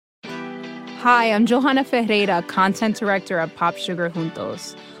Hi, I'm Johanna Ferreira, content director at Pop Sugar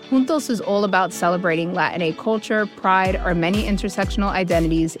Juntos. Juntos is all about celebrating Latinx culture, pride, our many intersectional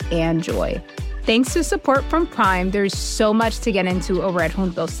identities, and joy. Thanks to support from Prime, there's so much to get into over at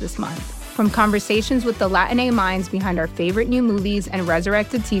Juntos this month. From conversations with the Latinx minds behind our favorite new movies and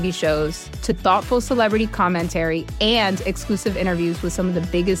resurrected TV shows, to thoughtful celebrity commentary and exclusive interviews with some of the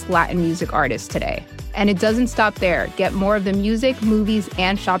biggest Latin music artists today. And it doesn't stop there. Get more of the music, movies,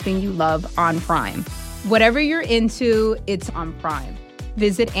 and shopping you love on Prime. Whatever you're into, it's on Prime.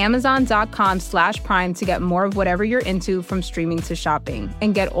 Visit Amazon.com/Prime to get more of whatever you're into, from streaming to shopping.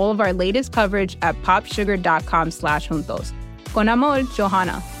 And get all of our latest coverage at popsugar.com/juntos. Con amor,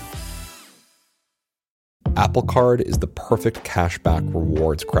 Johanna. Apple Card is the perfect cashback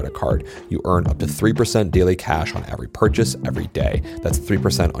rewards credit card. You earn up to 3% daily cash on every purchase every day. That's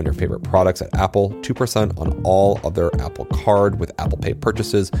 3% on your favorite products at Apple, 2% on all other Apple Card with Apple Pay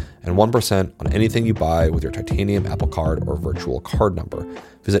purchases, and 1% on anything you buy with your titanium Apple Card or virtual card number.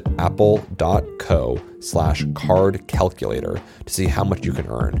 Visit apple.co/card calculator to see how much you can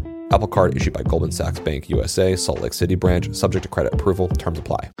earn. Apple Card issued by Goldman Sachs Bank USA, Salt Lake City branch, subject to credit approval. Terms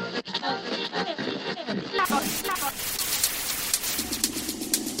apply.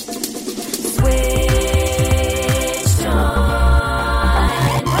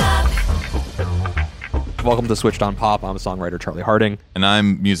 Welcome to Switched on Pop. I'm songwriter Charlie Harding. And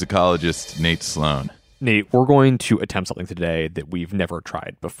I'm musicologist Nate Sloan. Nate, we're going to attempt something today that we've never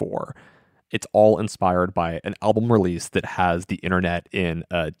tried before. It's all inspired by an album release that has the internet in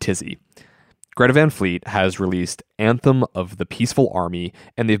a tizzy. Greta Van Fleet has released Anthem of the Peaceful Army,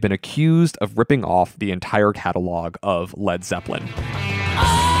 and they've been accused of ripping off the entire catalog of Led Zeppelin.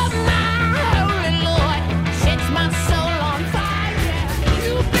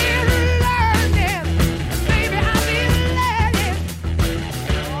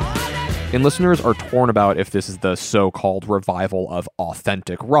 And listeners are torn about if this is the so-called revival of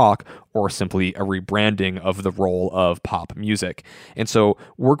authentic rock or simply a rebranding of the role of pop music. And so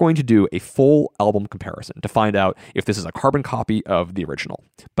we're going to do a full album comparison to find out if this is a carbon copy of the original.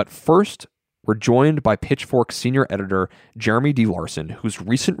 But first, we're joined by Pitchfork senior editor Jeremy D. Larson, whose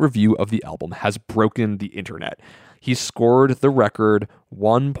recent review of the album has broken the internet. He scored the record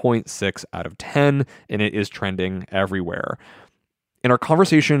 1.6 out of 10, and it is trending everywhere. In our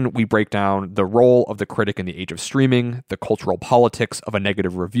conversation, we break down the role of the critic in the age of streaming, the cultural politics of a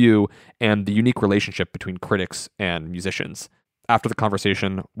negative review, and the unique relationship between critics and musicians. After the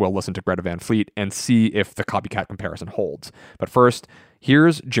conversation, we'll listen to Greta Van Fleet and see if the copycat comparison holds. But first,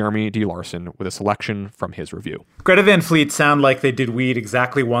 here's Jeremy D. Larson with a selection from his review. Greta Van Fleet sound like they did weed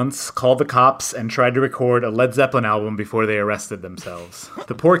exactly once, called the cops, and tried to record a Led Zeppelin album before they arrested themselves.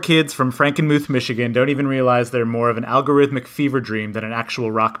 The poor kids from Frankenmuth, Michigan don't even realize they're more of an algorithmic fever dream than an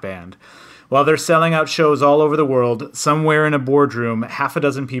actual rock band. While they're selling out shows all over the world, somewhere in a boardroom, half a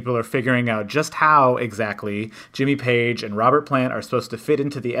dozen people are figuring out just how, exactly, Jimmy Page and Robert Plant are supposed to fit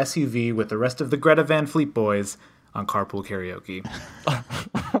into the SUV with the rest of the Greta Van Fleet boys on Carpool Karaoke.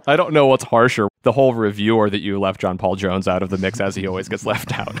 I don't know what's harsher, the whole review or that you left John Paul Jones out of the mix as he always gets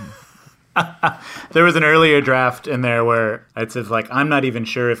left out. There was an earlier draft in there where it says, like, I'm not even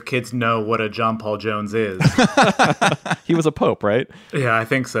sure if kids know what a John Paul Jones is. He was a pope, right? Yeah, I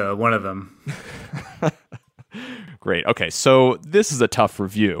think so. One of them. Great. Okay, so this is a tough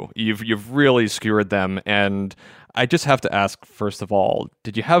review. You've really skewered them, and I just have to ask, first of all,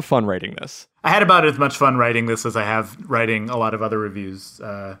 did you have fun writing this? I had about as much fun writing this as I have writing a lot of other reviews.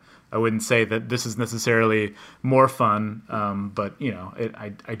 I wouldn't say that this is necessarily more fun, but, you know,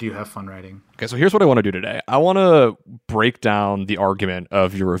 I do have fun writing. Okay, so here's what I want to do today. I want to break down the argument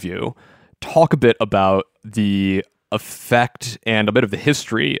of your review, talk a bit about the effect and a bit of the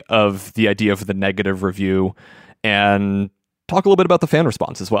history of the idea of the negative review, and talk a little bit about the fan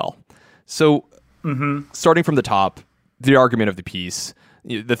response as well. So, starting from the top, the argument of the piece,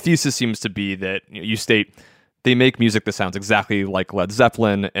 the thesis seems to be that you state they make music that sounds exactly like Led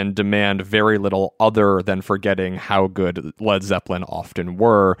Zeppelin and demand very little other than forgetting how good Led Zeppelin often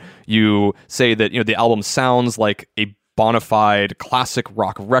were. You say that the album sounds like a bona fide classic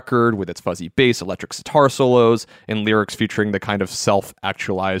rock record with its fuzzy bass, electric sitar solos, and lyrics featuring the kind of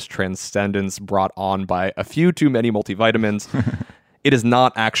self-actualized transcendence brought on by a few too many multivitamins. It is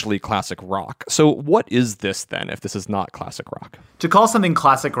not actually classic rock. So what is this then, if this is not classic rock? To call something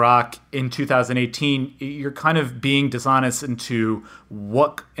classic rock in 2018, you're kind of being dishonest into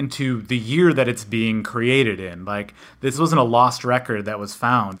the year that it's being created in. Like, this wasn't a lost record that was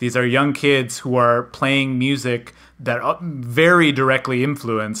found. These are young kids who are playing music that are very directly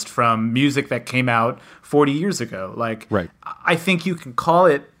influenced from music that came out 40 years ago. Like, right. I think you can call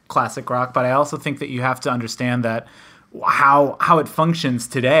it classic rock, but I also think that you have to understand that how it functions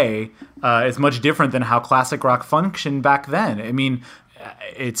today is much different than how classic rock functioned back then. I mean,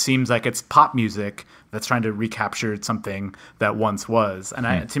 it seems like it's pop music that's trying to recapture something that once was.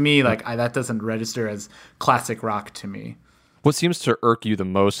 And to me, that doesn't register as classic rock to me. What seems to irk you the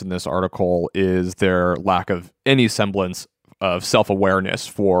most in this article is their lack of any semblance of self-awareness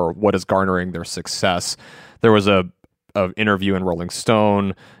for what is garnering their success. There was a interview in Rolling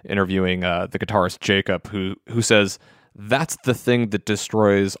Stone interviewing the guitarist Jacob who says, that's the thing that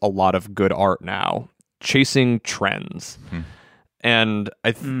destroys a lot of good art now, chasing trends. And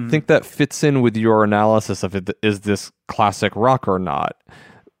I think that fits in with your analysis of it. Is this classic rock or not?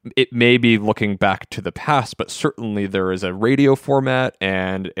 It may be looking back to the past, but certainly there is a radio format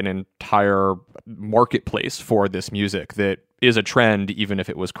and an entire marketplace for this music that is a trend, even if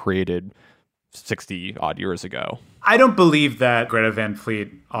it was created 60 odd years ago. I don't believe that Greta Van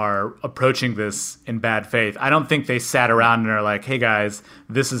Fleet are approaching this in bad faith. I don't think they sat around and are like, hey guys,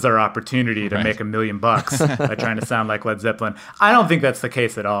 this is our opportunity to make $1 million by trying to sound like Led Zeppelin. I don't think that's the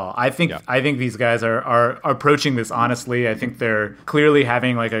case at all. I think these guys are approaching this honestly. I think they're clearly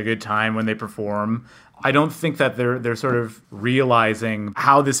having like a good time when they perform. I don't think that they're sort of realizing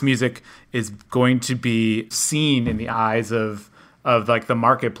how this music is going to be seen in the eyes of like the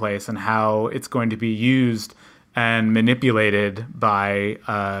marketplace and how it's going to be used and manipulated by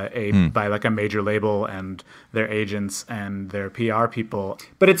by like a major label and their agents and their PR people.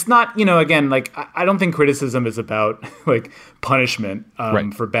 But it's not, again, like I don't think criticism is about like punishment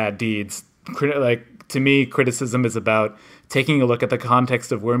for bad deeds. Like to me, criticism is about taking a look at the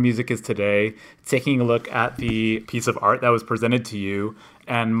context of where music is today, taking a look at the piece of art that was presented to you.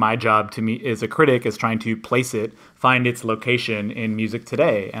 And my job to me as a critic is trying to place it, find its location in music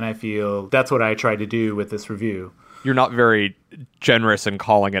today. And I feel that's what I try to do with this review. You're not very generous in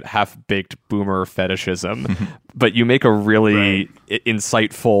calling it half-baked boomer fetishism, but you make a really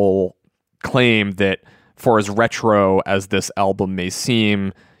insightful claim that for as retro as this album may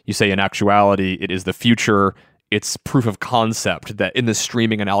seem, you say in actuality, it is the future. It's proof of concept that in the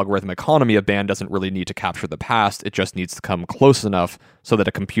streaming and algorithm economy, a band doesn't really need to capture the past. It just needs to come close enough so that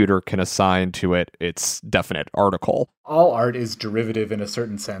a computer can assign to it its definite article. All art is derivative in a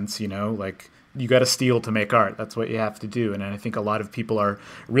certain sense, like you got to steal to make art. That's what you have to do. And I think a lot of people are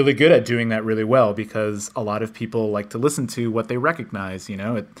really good at doing that really well because a lot of people like to listen to what they recognize.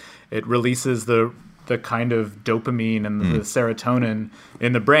 It releases the kind of dopamine and the serotonin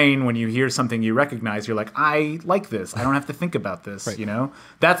in the brain. When you hear something you recognize, you're like, I like this. I don't have to think about this,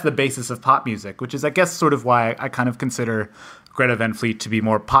 That's the basis of pop music, which is, I guess, sort of why I kind of consider Greta Van Fleet to be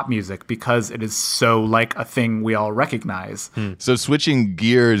more pop music because it is so like a thing we all recognize. So switching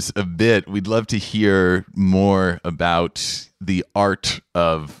gears a bit, we'd love to hear more about the art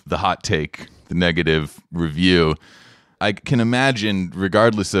of the hot take, the negative review. I can imagine,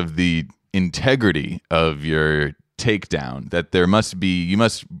 regardless of the integrity of your takedown, that you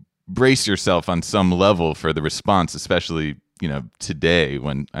must brace yourself on some level for the response, especially today,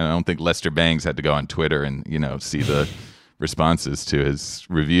 when I don't think Lester Bangs had to go on Twitter and see the responses to his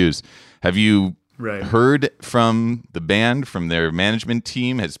reviews. Have you heard from the band, from their management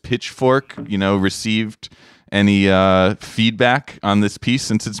team? Has Pitchfork received any feedback on this piece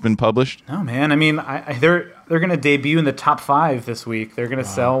since it's been published? No, man. I mean, they're going to debut in the top 5 this week. They're going to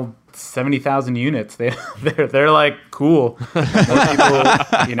sell 70,000 units. They're like, cool. More people,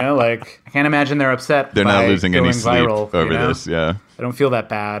 like, I can't imagine they're upset. They're not losing any sleep viral, over this. Yeah, I don't feel that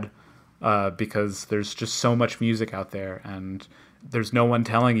bad because there's just so much music out there, and there's no one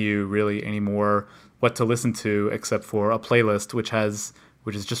telling you really anymore what to listen to except for a playlist, which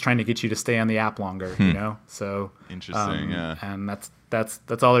is just trying to get you to stay on the app longer. So interesting. Yeah, and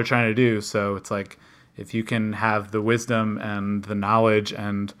that's all they're trying to do. So it's like, if you can have the wisdom and the knowledge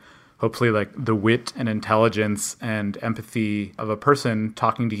and hopefully like the wit and intelligence and empathy of a person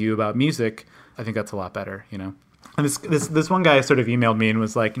talking to you about music, I think that's a lot better, And this one guy sort of emailed me and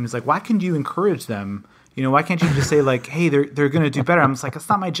was like, why can't you encourage them? Why can't you just say like, hey, they're going to do better? I'm just like, that's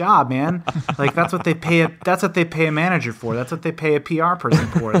not my job, man. Like that's what they pay a manager for. That's what they pay a PR person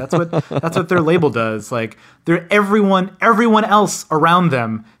for. That's what their label does. Like everyone else around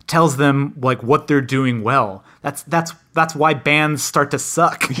them tells them like what they're doing well. That's why bands start to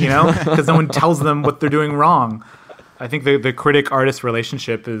suck, because no one tells them what they're doing wrong. I think the critic-artist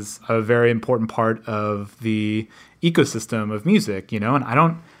relationship is a very important part of the ecosystem of music, and I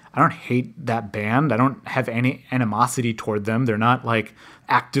don't hate that band. I don't have any animosity toward them. They're not like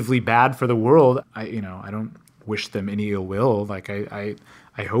actively bad for the world. I don't wish them any ill will. Like I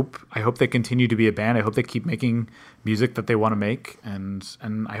hope they continue to be a band. I hope they keep making music that they want to make, and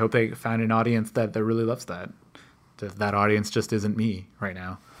I hope they find an audience that really loves that. That audience just isn't me right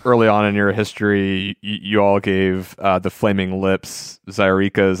now. Early on in your history, you all gave the Flaming Lips,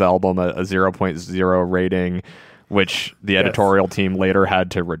 Zyreka's album, a 0.0 rating, which the editorial team later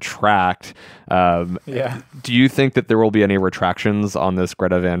had to retract. Do you think that there will be any retractions on this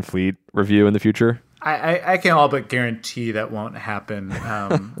Greta Van Fleet review in the future? I can all but guarantee that won't happen. I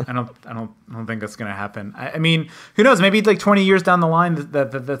don't think that's going to happen. I mean, who knows? Maybe like 20 years down the line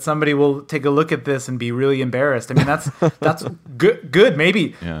that somebody will take a look at this and be really embarrassed. I mean, that's good.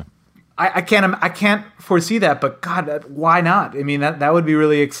 Maybe. Yeah. I can't foresee that, but God, why not? I mean, that would be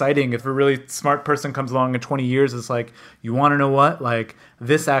really exciting if a really smart person comes along in 20 years. It's like, you want to know what? Like,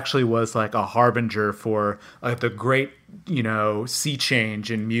 this actually was like a harbinger for the great, sea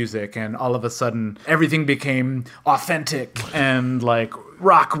change in music, and all of a sudden everything became authentic and like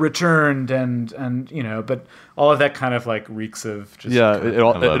rock returned, and but all of that kind of like reeks of just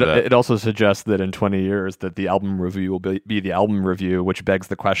it also suggests that in 20 years that the album review will be the album review, which begs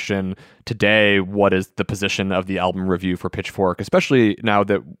the question today, what is the position of the album review for Pitchfork, especially now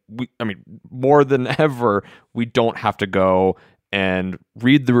that more than ever we don't have to go and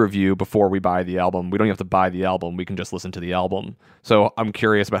read the review before we buy the album. We don't have to buy the album. We can just listen to the album. So I'm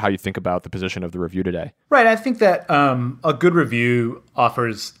curious about how you think about the position of the review today. Right. I think that a good review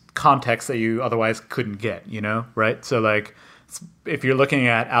offers context that you otherwise couldn't get, right? So like if you're looking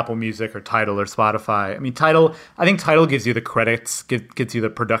at Apple Music or Tidal or Spotify, I think Tidal gives you the credits, gets you the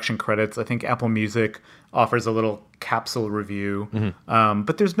production credits. I think Apple Music offers a little capsule review,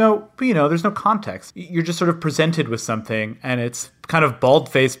 but there's no context. You're just sort of presented with something, and it's kind of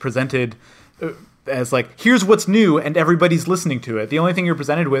bald-faced presented as like, here's what's new, and everybody's listening to it. The only thing you're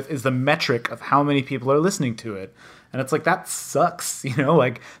presented with is the metric of how many people are listening to it. And it's like, that sucks,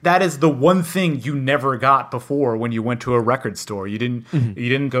 like that is the one thing you never got before when you went to a record store. You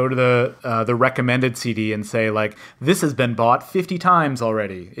didn't go to the recommended CD and say like, this has been bought 50 times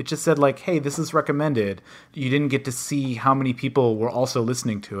already. It just said like, hey, this is recommended. You didn't get to see how many people were also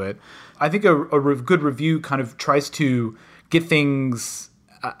listening to it. I think a good review kind of tries to get things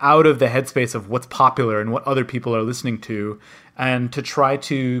out of the headspace of what's popular and what other people are listening to, and to try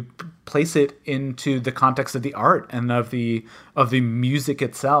to place it into the context of the art and of the music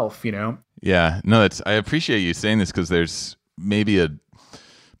itself, Yeah, no, I appreciate you saying this, because there's maybe a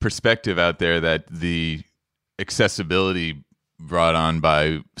perspective out there that the accessibility brought on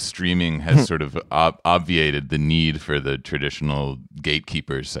by streaming has sort of obviated the need for the traditional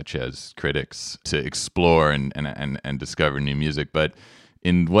gatekeepers such as critics to explore and discover new music. But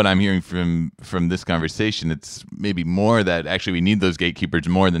in what I'm hearing from this conversation, it's maybe more that actually we need those gatekeepers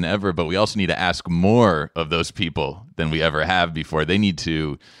more than ever, but we also need to ask more of those people than we ever have before. They need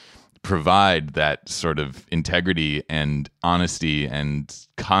to provide that sort of integrity and honesty and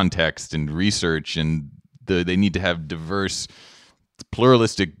context and research, and they need to have diverse,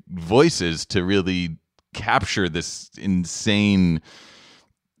 pluralistic voices to really capture this insane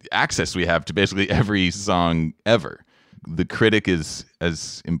access we have to basically every song ever. The critic is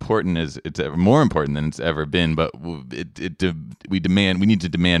as important as it's ever, more important than it's ever been, but we need to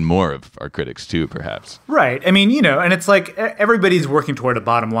demand more of our critics too, perhaps. Right. I mean, and it's like everybody's working toward a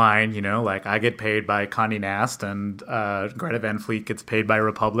bottom line, like I get paid by Condé Nast, and Greta Van Fleet gets paid by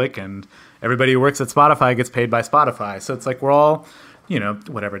Republic, and everybody who works at Spotify gets paid by Spotify. So it's like we're all,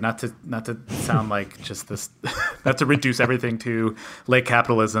 whatever, not to sound like just this, not to reduce everything to late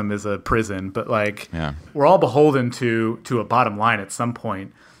capitalism is a prison, but like we're all beholden to a bottom line at some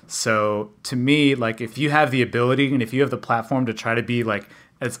point. So to me, like if you have the ability and if you have the platform to try to be like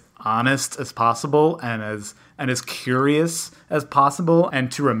as honest as possible and as curious as possible,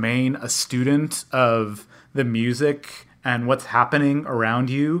 and to remain a student of the music and what's happening around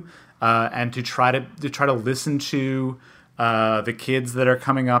you, and to try to listen to the kids that are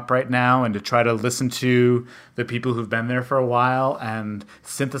coming up right now, and to try to listen to the people who've been there for a while and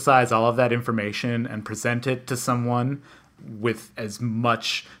synthesize all of that information and present it to someone with as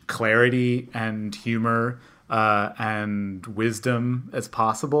much clarity and humor and wisdom as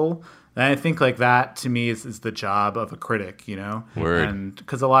possible. And I think like that to me is the job of a critic, Word. And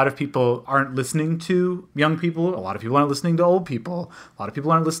because a lot of people aren't listening to young people, a lot of people aren't listening to old people, a lot of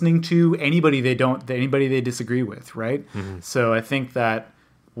people aren't listening to anybody they disagree with, right? Mm-hmm. So I think that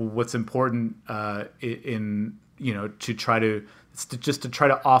what's important to try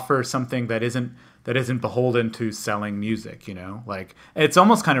to offer something that isn't beholden to selling music, like it's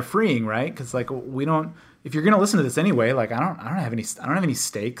almost kind of freeing, right? Because like if you're going to listen to this anyway, like I don't have any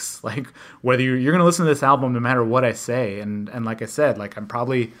stakes, like whether you're going to listen to this album no matter what I say, and like I said, like I'm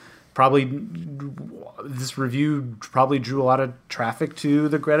probably this review probably drew a lot of traffic to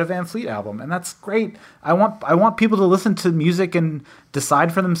the Greta Van Fleet album, and that's great. I want people to listen to music and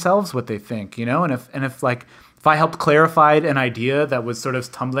decide for themselves what they think, you know. And if I helped clarify an idea that was sort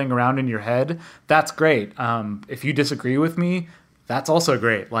of tumbling around in your head, that's great. If you disagree with me, that's also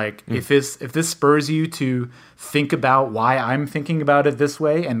great. Like if this spurs you to think about why I'm thinking about it this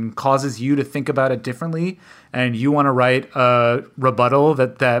way and causes you to think about it differently, and you want to write a rebuttal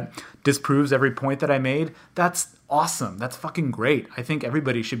that disproves every point that I made, that's awesome. That's fucking great. I think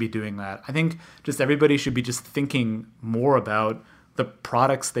everybody should be doing that. I think just everybody should be just thinking more about the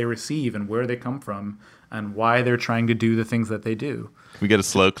products they receive and where they come from and why they're trying to do the things that they do. Can we get a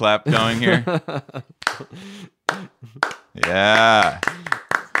slow clap going here? Yeah.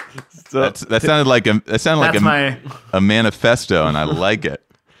 So, that sounded like a manifesto, and I like it.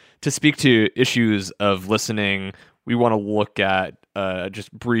 To speak to issues of listening, we want to look at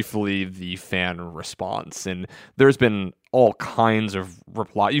just briefly the fan response. And there's been all kinds of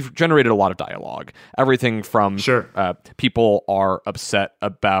reply. You've generated a lot of dialogue. Everything from people are upset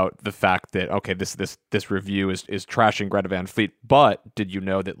about the fact that, okay, this review is trashing Greta Van Fleet, but did you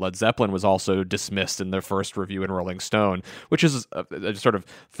know that Led Zeppelin was also dismissed in their first review in Rolling Stone, which is a sort of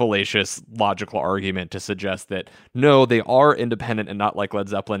fallacious logical argument to suggest that no, they are independent and not like Led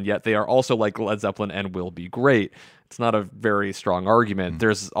Zeppelin, yet they are also like Led Zeppelin and will be great. It's not a very strong argument.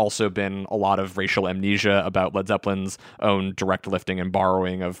 There's also been a lot of racial amnesia about Led Zeppelin's own direct lifting and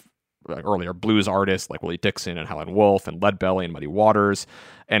borrowing of earlier blues artists like Willie Dixon and Howlin' Wolf and Leadbelly and Muddy Waters.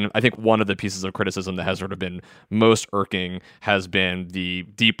 And I think one of the pieces of criticism that has sort of been most irking has been the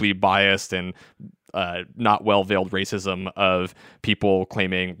deeply biased and not well-veiled racism of people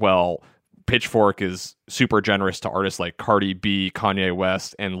claiming, well, Pitchfork is super generous to artists like Cardi B, Kanye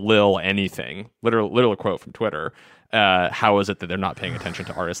West, and Lil Anything. Literal quote from Twitter. How is it that they're not paying attention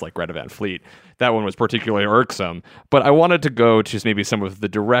to artists like Greta Van Fleet? That one was particularly irksome. But I wanted to go to maybe some of the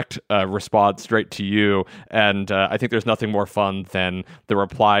direct response straight to you. And I think there's nothing more fun than the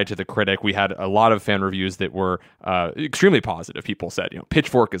reply to the critic. We had a lot of fan reviews that were extremely positive. People said,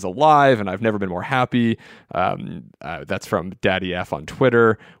 Pitchfork is alive and I've never been more happy. That's from Daddy F on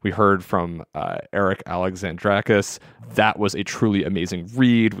Twitter. We heard from Eric Alexandrakis. That was a truly amazing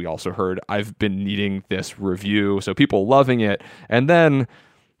read. We also heard, I've been needing this review. So people loving it. And then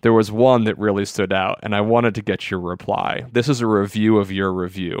there was one that really stood out, and I wanted to get your reply. This is a review of your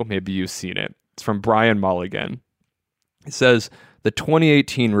review. Maybe you've seen it. It's from Brian Mulligan. It says, the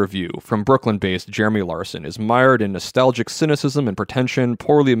 2018 review from Brooklyn-based Jeremy Larson is mired in nostalgic cynicism and pretension,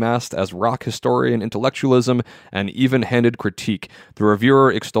 poorly masked as rock historian intellectualism and even-handed critique. The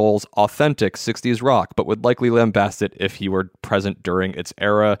reviewer extols authentic 60s rock, but would likely lambast it if he were present during its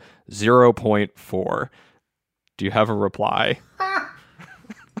era. 0.4. Do you have a reply?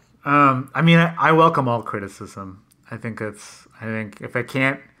 I welcome all criticism. I think if I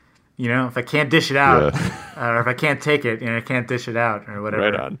can't dish it out, or if I can't take it, I can't dish it out, or whatever.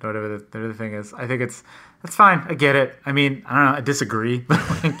 Right on. Whatever the thing is, I think that's fine. I get it. I mean, I don't know. I disagree, but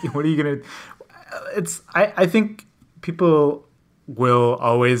what are you gonna? I think people will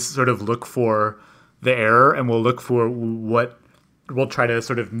always sort of look for the error, and will look for what we'll try to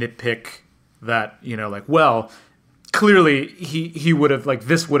sort of nitpick that. Well, clearly he would have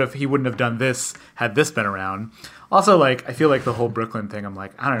he wouldn't have done this had this been around. Also, I feel like the whole Brooklyn thing, I'm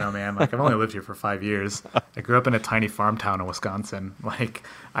like, I don't know, man. I've only lived here for 5 years. I grew up in a tiny farm town in Wisconsin.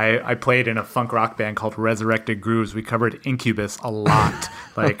 I played in a funk rock band called Resurrected Grooves. We covered Incubus a lot.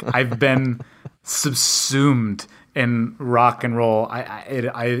 I've been subsumed in rock and roll.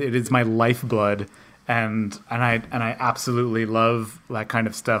 It is my lifeblood. And I absolutely love that kind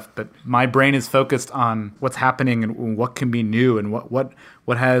of stuff. But my brain is focused on what's happening and what can be new and what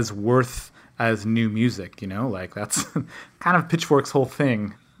has worth as new music. That's kind of Pitchfork's whole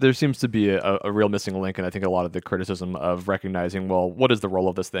thing. There seems to be a real missing link, and I think a lot of the criticism of recognizing, well, what is the role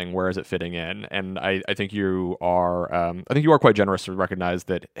of this thing? Where is it fitting in? And I think you are quite generous to recognize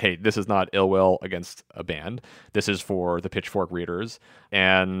that, hey, this is not ill will against a band. This is for the Pitchfork readers,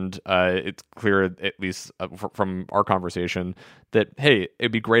 and it's clear, at least from our conversation, that hey,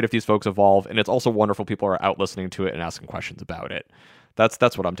 it'd be great if these folks evolve, and it's also wonderful people are out listening to it and asking questions about it.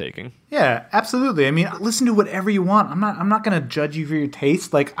 That's what I'm taking. Yeah, absolutely. I mean, listen to whatever you want. I'm not going to judge you for your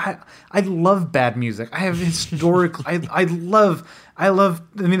taste. I love bad music. I have historical. I love.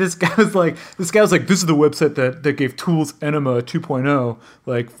 This guy was like, this is the website that gave Tool's Enema 2.0.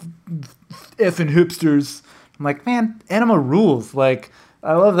 Effing hipsters. I'm like, man, Enema rules. I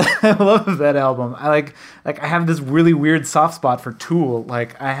love that. I love that album. I have this really weird soft spot for Tool.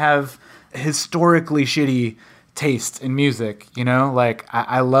 I have historically shitty taste in music, you know? Like,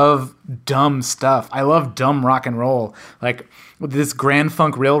 I love dumb stuff. I love dumb rock and roll. Like, with this Grand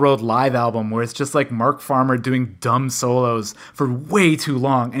Funk Railroad live album where it's just like Mark Farmer doing dumb solos for way too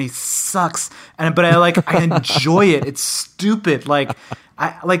long, and he sucks. But I enjoy it. It's stupid. Like,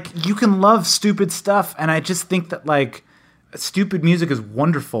 you can love stupid stuff, and I just think that, like, stupid music is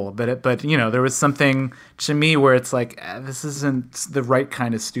wonderful, but you know, there was something to me where it's like, this isn't the right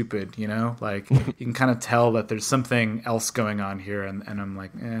kind of stupid, you know? Like, you can kind of tell that there's something else going on here, and I'm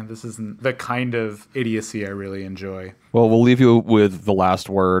like, this isn't the kind of idiocy I really enjoy. Well, we'll leave you with the last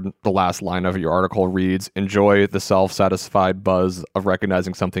word. The last line of your article reads, "Enjoy the self-satisfied buzz of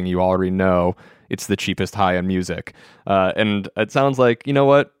recognizing something you already know. It's the cheapest high in music." And it sounds like, you know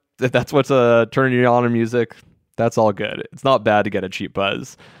what? If that's what's turning you on in music, that's all good. It's not bad to get a cheap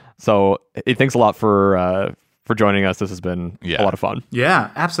buzz. So thanks a lot for joining us. This has been a lot of fun.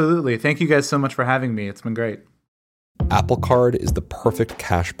 Yeah, absolutely. Thank you guys so much for having me. It's been great. Apple Card is the perfect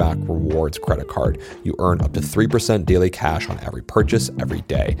cashback rewards credit card. You earn up to 3% daily cash on every purchase every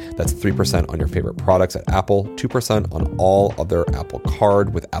day. That's 3% on your favorite products at Apple, 2% on all other Apple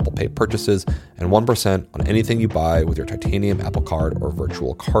Card with Apple Pay purchases, and 1% on anything you buy with your titanium Apple Card or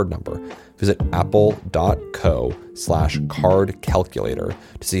virtual card number. Visit apple.co/card calculator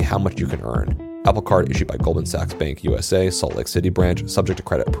to see how much you can earn. Apple Card issued by Goldman Sachs Bank USA, Salt Lake City branch, subject to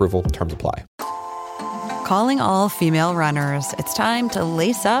credit approval. Terms apply. Calling all female runners, it's time to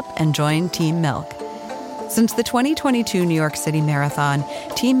lace up and join Team Milk. Since the 2022 New York City Marathon,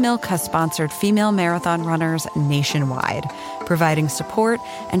 Team Milk has sponsored female marathon runners nationwide, providing support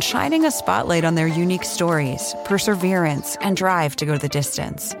and shining a spotlight on their unique stories, perseverance, and drive to go the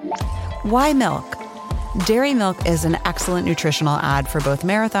distance. Why milk? Dairy milk is an excellent nutritional add for both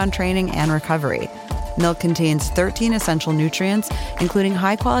marathon training and recovery. Milk contains 13 essential nutrients, including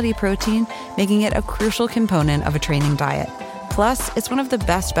high-quality protein, making it a crucial component of a training diet. Plus, it's one of the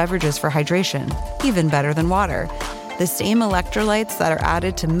best beverages for hydration, even better than water. The same electrolytes that are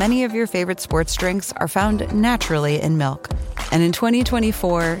added to many of your favorite sports drinks are found naturally in milk. And in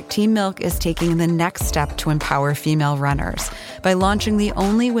 2024, Team Milk is taking the next step to empower female runners by launching the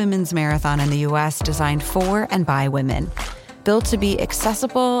only women's marathon in the U.S. designed for and by women. Built to be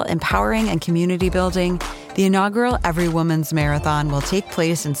accessible, empowering, and community building, the inaugural Every Woman's Marathon will take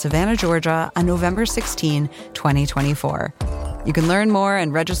place in Savannah, Georgia on November 16, 2024. You can learn more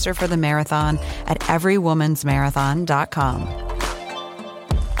and register for the marathon at everywomansmarathon.com.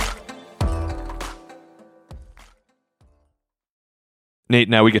 Nate,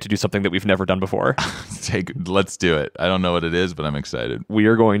 now we get to do something that we've never done before. Let's do it. I don't know what it is, but I'm excited. We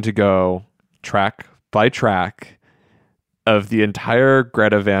are going to go track by track of the entire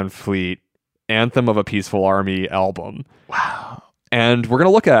Greta Van Fleet Anthem of a Peaceful Army album. Wow. And we're going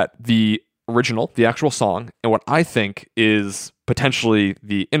to look at the original, the actual song, and what I think is potentially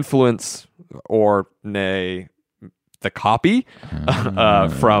the influence or, nay, the copy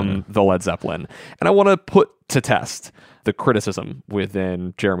from the Led Zeppelin. And I want to put to test the criticism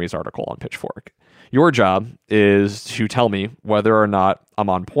within Jeremy's article on Pitchfork. Your job is to tell me whether or not I'm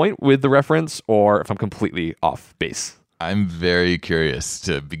on point with the reference or if I'm completely off base. I'm very curious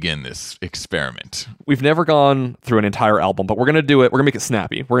to begin this experiment. We've never gone through an entire album, but we're going to do it. We're going to make it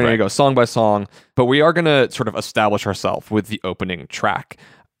snappy. We're going to go song by song, but we are going to sort of establish ourselves with the opening track,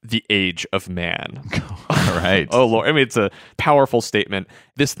 The Age of Man. All right. Oh, Lord. I mean, it's a powerful statement.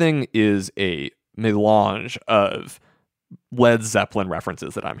 This thing is a melange of Led Zeppelin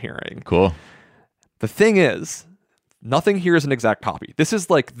references that I'm hearing. Cool. The thing is, nothing here is an exact copy. This is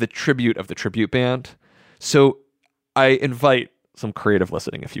like the tribute of the tribute band. So I invite some creative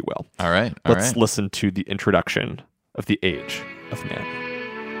listening, if you will. All right. Let's listen to the introduction of The Age of Man.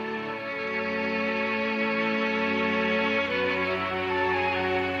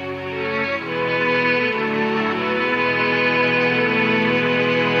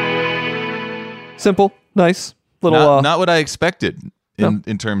 Simple, nice, little. Not what I expected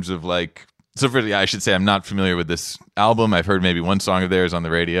in terms of like. So I should say I'm not familiar with this album. I've heard maybe one song of theirs on the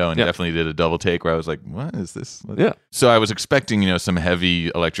radio, and definitely did a double take where I was like, "What is this?" Yeah. So I was expecting, some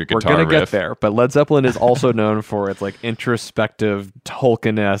heavy electric guitar. We're gonna riff. get there, but Led Zeppelin is also known for its like introspective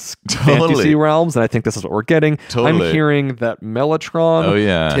Tolkien-esque fantasy realms, and I think this is what we're getting. Totally. I'm hearing that Mellotron, Oh,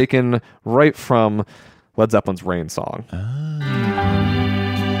 yeah. taken right from Led Zeppelin's Rain song.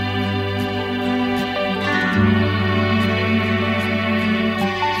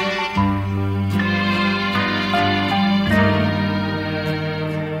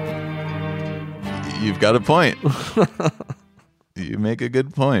 You've got a point. You make a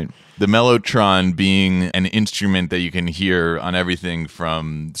good point. The mellotron being an instrument that you can hear on everything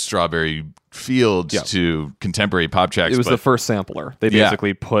from Strawberry Fields to contemporary pop tracks. It was the first sampler. They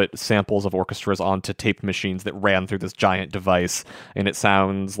basically put samples of orchestras onto tape machines that ran through this giant device, and it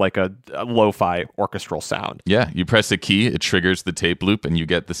sounds like a lo-fi orchestral sound. Yeah, you press a key, it triggers the tape loop, and you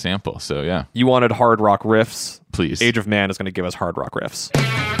get the sample. So yeah. You wanted hard rock riffs? Please. Age of Man is going to give us hard rock riffs.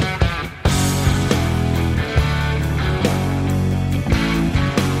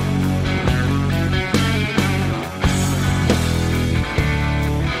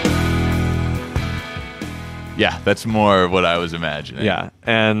 Yeah, that's more what I was imagining. Yeah,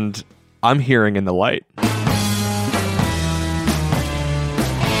 and I'm hearing In the Light.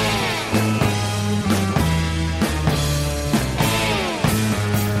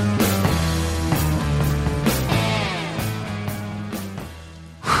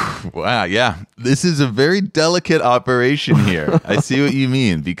 Wow, yeah. This is a very delicate operation here. I see what you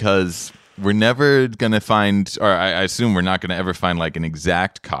mean, because we're never going to find, or I assume we're not going to ever find like an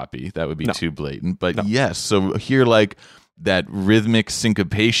exact copy. That would be too blatant. But yes, so here like that rhythmic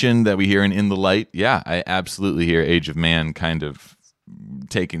syncopation that we hear in the Light. Yeah, I absolutely hear Age of Man kind of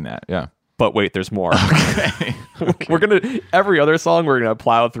taking that. Yeah. But wait, there's more. Okay. We're going to, every other song we're going to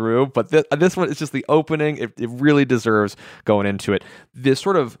plow through, but this one is just the opening. It really deserves going into it. This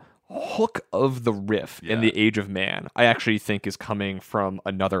sort of hook of the riff in the Age of Man, I actually think is coming from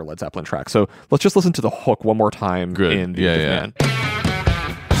another Led Zeppelin track. So let's just listen to the hook one more time in the Age of Man.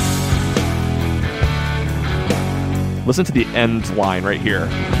 Listen to the end line right here.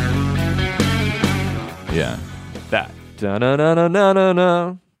 Yeah. That.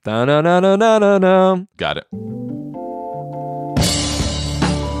 Da-na-na-na-na-na. Da-na-na-na-na-na. Got it.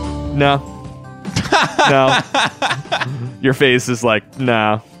 No. No. Your face is like,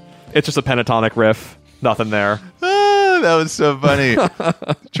 no. It's just a pentatonic riff. Nothing there. That was so funny.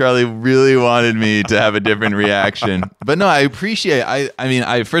 Charlie really wanted me to have a different reaction. But no, I appreciate,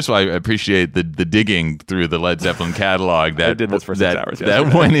 first of all, I appreciate the digging through the Led Zeppelin catalog that I did this for 6 hours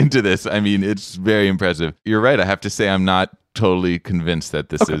that went into this. I mean, it's very impressive. You're right. I have to say I'm not totally convinced that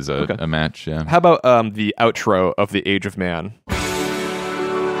this is a match. Yeah. How about the outro of the Age of Man?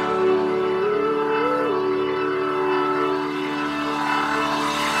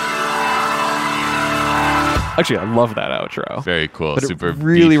 Actually, I love that outro. Very cool. But super it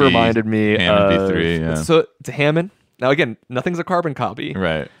really beefy reminded me Hammond of B3, yeah. So it's a Hammond. Now again, nothing's a carbon copy.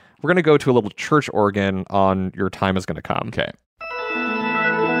 Right. We're gonna go to a little church organ on Your Time Is Gonna Come. Okay.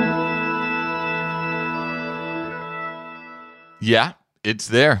 Yeah, it's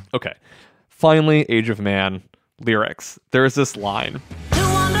there. Okay. Finally, Age of Man lyrics. There's this line.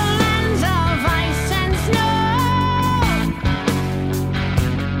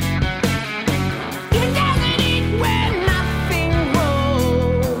 To wonderlands of ice and snow, even desert heat where nothing grows, a tree of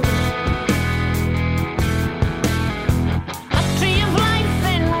life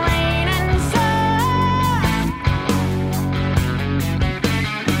in rain and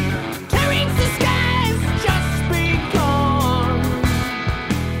sun, to reach the skies just begun.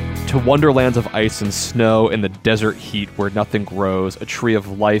 To wonderlands of ice and snow in the desert heat where nothing grows, a tree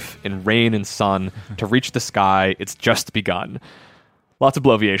of life in rain and sun, to reach the sky, it's just begun. Lots of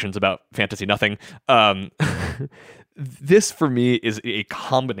bloviations about fantasy nothing. This, for me, is a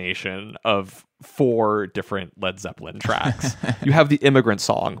combination of 4 different Led Zeppelin tracks. You have the Immigrant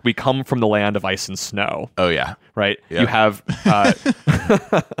Song, We Come From the Land of Ice and Snow. Oh, yeah. Right? Yeah. You have...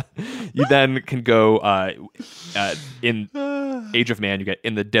 you then can go in Age of Man, you get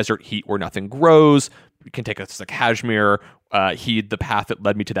In the Desert Heat Where Nothing Grows. You can take us to Kashmir, Heed the Path That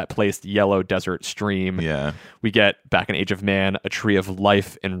Led Me to That Place, the Yellow Desert Stream. Yeah. We get back in Age of Man, A Tree of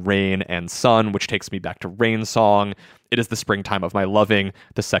Life in Rain and Sun, which takes me back to Rain Song. It is the springtime of my loving,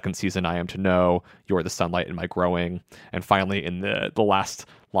 the second season I am to know, you're the sunlight in my growing. And finally, in the last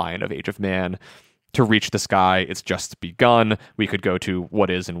line of Age of Man, to reach the sky, it's just begun. We could go to what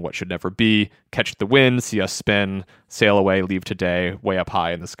is and what should never be. Catch the wind, see us spin, sail away, leave today, way up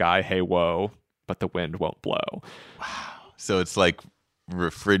high in the sky, hey, whoa, but the wind won't blow. So it's like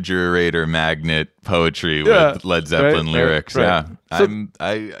refrigerator magnet poetry with Led Zeppelin lyrics. Right. Yeah. So,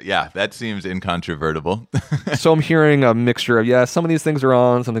 that seems incontrovertible. So I'm hearing a mixture of, some of these things are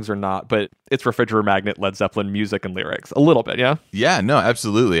on, some things are not, but it's refrigerator magnet, Led Zeppelin music and lyrics. A little bit, yeah? Yeah, no,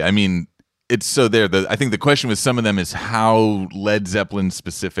 absolutely. I mean, it's so there. I think the question with some of them is how Led Zeppelin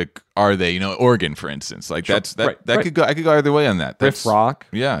specific are they? You know, organ, for instance. Like Sure. that could go. I could go either way on that. Riff rock.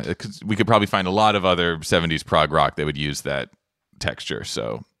 Yeah, we could probably find a lot of other 70s prog rock that would use that texture.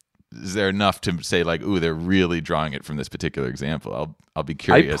 So is there enough to say like, ooh, they're really drawing it from this particular example? I'll be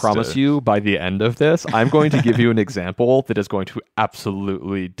curious. I promise you, by the end of this, I'm going to give you an example that is going to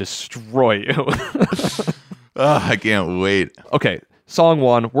absolutely destroy you. Oh, I can't wait. Okay, song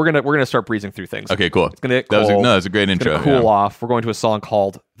one. We're gonna start breezing through things. Okay, cool. It's gonna get cold. That was a great intro. It's gonna cool off. We're going to a song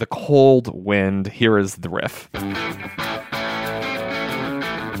called "The Cold Wind." Here is the riff.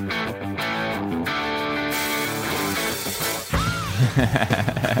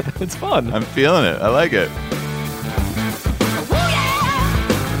 It's fun. I'm feeling it. I like it.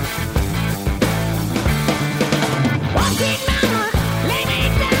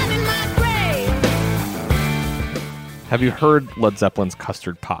 Have you heard Led Zeppelin's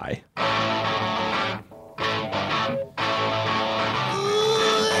Custard Pie?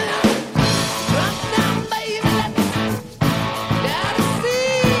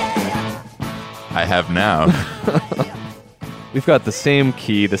 I have now. We've got the same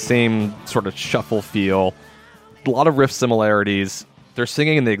key, the same sort of shuffle feel, a lot of riff similarities. They're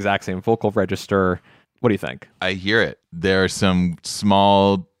singing in the exact same vocal register. What do you think? I hear it. There are some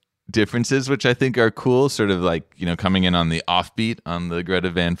small differences which I think are cool, sort of like, you know, coming in on the offbeat on the Greta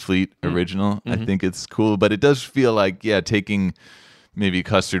Van Fleet original. I think it's cool, but it does feel like, yeah, taking maybe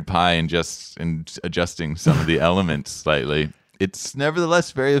Custard Pie and adjusting some of the elements slightly. It's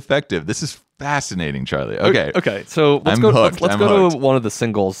nevertheless very effective. This is fascinating, Charlie. Okay. So let's I'm go. hooked. Let's I'm go hooked. to one of the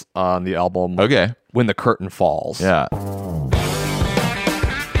singles on the album. Okay. When the Curtain Falls. Yeah.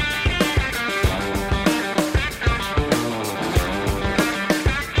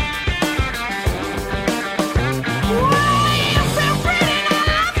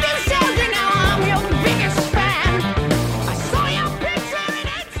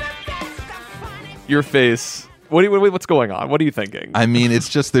 Your face. What's going on? What are you thinking? I mean, it's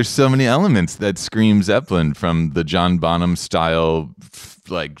just there's so many elements that scream Zeppelin, from the John Bonham style,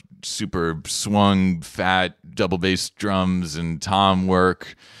 like super swung, fat double bass drums and tom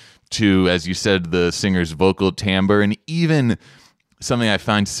work, to, as you said, the singer's vocal timbre, and even something I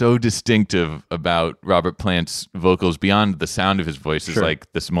find so distinctive about Robert Plant's vocals beyond the sound of his voice is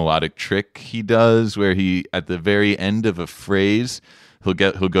like this melodic trick he does, where he, at the very end of a phrase, he'll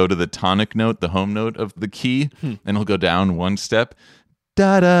go to the tonic note, the home note of the key, and he'll go down one step.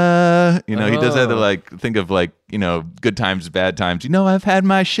 Da-da. You know, he does that to, like, think of, like, you know, good times, bad times. You know, I've had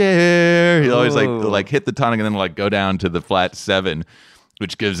my share. He'll always like hit the tonic and then like go down to the flat 7,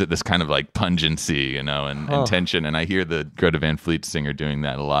 which gives it this kind of like pungency, you know, and tension. And I hear the Greta Van Fleet singer doing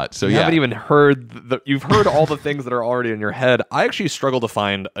that a lot. So you haven't even heard you've heard all the things that are already in your head. I actually struggle to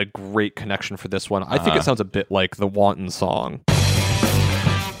find a great connection for this one. I think it sounds a bit like the Wanton song.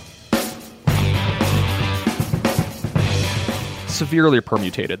 Severely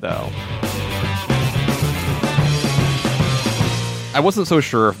permutated, though. I wasn't so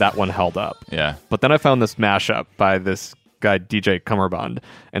sure if that one held up. Yeah. But then I found this mashup by this guy, DJ Cummerbund.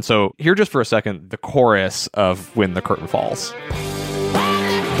 And so here, just for a second, the chorus of When the Curtain Falls.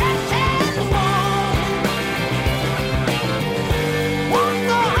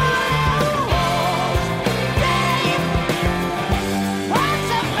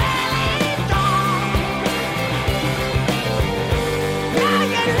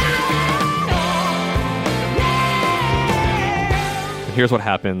 Here's what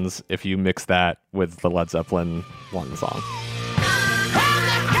happens if you mix that with the Led Zeppelin One song.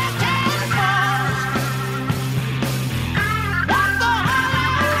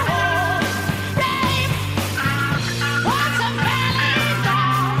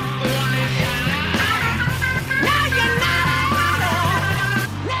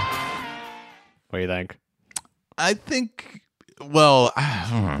 What do you think? I think, well,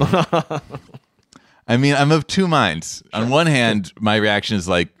 I mean, I'm of two minds. Sure. On one hand, my reaction is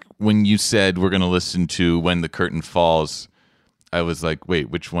like, when you said we're going to listen to When the Curtain Falls, I was like, wait,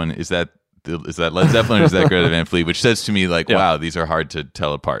 which one? Is that Led Zeppelin or is that Greta Van Fleet? Which says to me, like, wow, these are hard to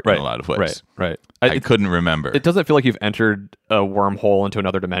tell apart in a lot of ways. Right. I couldn't remember. It doesn't feel like you've entered a wormhole into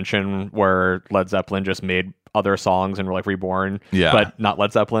another dimension where Led Zeppelin just made other songs and were like reborn, but not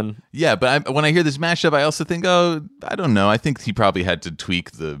Led Zeppelin. Yeah, but when I hear this mashup, I also think, I don't know. I think he probably had to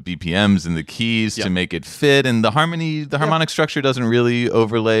tweak the BPMs and the keys to make it fit, and the harmonic structure doesn't really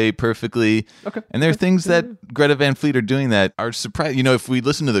overlay perfectly. Okay. And there are things that Greta Van Fleet are doing that are surprising. You know, if we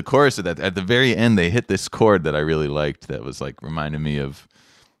listen to the chorus of that, at the very end, they hit this chord that I really liked that was like reminded me of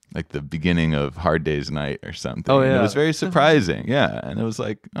like the beginning of Hard Day's Night or something. Oh, yeah. And it was very surprising. Yeah. And it was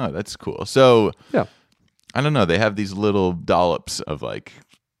like, oh, that's cool. So, yeah. I don't know. They have these little dollops of like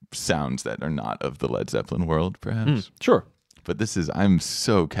sounds that are not of the Led Zeppelin world, perhaps. Sure. But I'm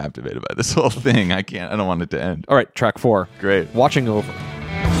so captivated by this whole thing. I don't want it to end. All right. Track 4. Great. Watching Over.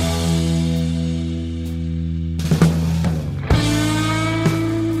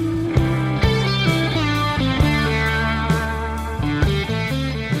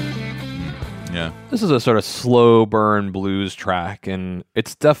 Yeah. This is a sort of slow burn blues track, and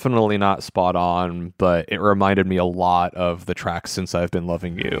it's definitely not spot on, but it reminded me a lot of the tracks Since I've Been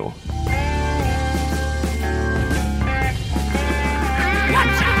Loving You.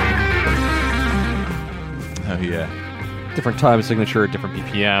 Oh, yeah. Different time signature, different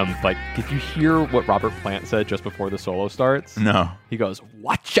BPM, but did you hear what Robert Plant said just before the solo starts? No. He goes,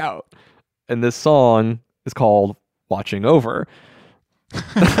 "Watch out." And this song is called Watching Over.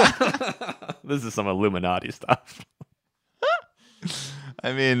 This is some Illuminati stuff.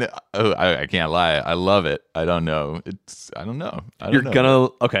 I mean, I can't lie. I love it. I don't know. I don't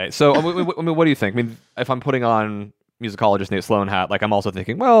know. Okay, so I mean, what do you think? I mean, if I'm putting on musicologist Nate Sloan hat, like I'm also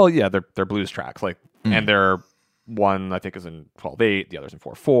thinking, well, yeah, they're blues tracks, like, and they're one I think is in 12/8, the other's in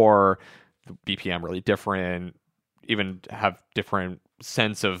 4/4. The BPM really different, even have different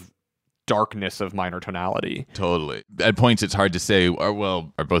sense of darkness of minor tonality. Totally. At points, it's hard to say,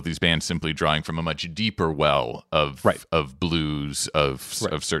 are both these bands simply drawing from a much deeper well of blues, of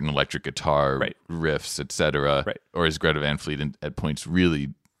certain electric guitar riffs, etc., or is Greta Van Fleet at points really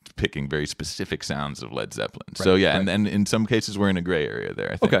picking very specific sounds of Led Zeppelin? So yeah, and in some cases we're in a gray area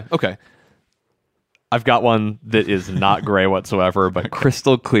there, I think. Okay. I've got one that is not gray whatsoever, but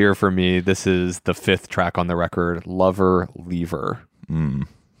crystal clear for me. This is the 5th track on the record, Lover Leaver.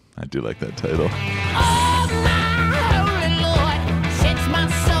 I do like that title. Oh, my holy Lord, sets my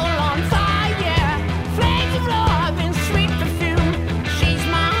soul on fire. Flames of love and sweet perfume. She's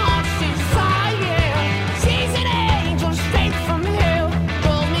my heart's desire. She's an angel straight from hell.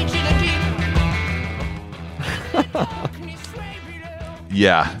 Pulled me to the deep.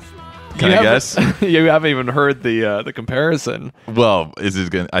 Yeah. Can I guess? You haven't even heard the comparison. Well, is it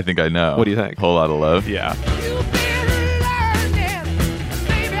gonna? I think I know. What do you think? Whole Lot of Love. Yeah. You've been learning,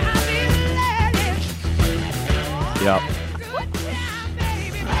 baby, I've been learning. Yep. Good job,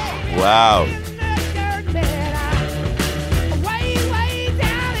 baby. Wow. Way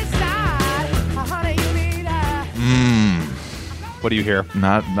down inside. Honey, you need What do you hear?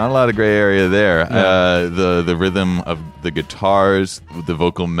 Not a lot of gray area there. The rhythm of the guitars, the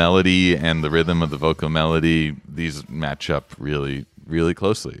vocal melody, and the rhythm of the vocal melody, these match up really, really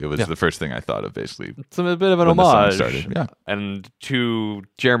closely. It was the first thing I thought of, basically. It's a bit of an when the song homage. started. Yeah. And to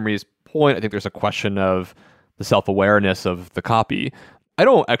Jeremy's point, I think there's a question of the self-awareness of the copy. I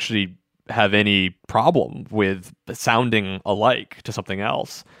don't actually have any problem with sounding alike to something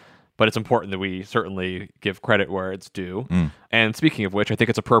else, but it's important that we certainly give credit where it's due. And speaking of which, I think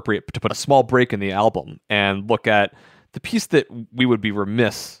it's appropriate to put a small break in the album and look at the piece that we would be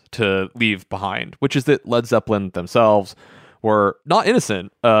remiss to leave behind, which is that Led Zeppelin themselves were not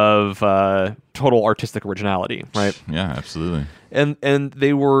innocent of total artistic originality, right? Yeah, absolutely. And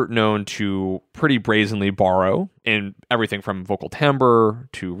they were known to pretty brazenly borrow in everything from vocal timbre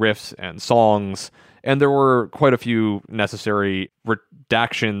to riffs and songs. And there were quite a few necessary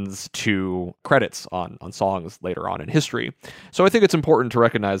redactions to credits on songs later on in history. So I think it's important to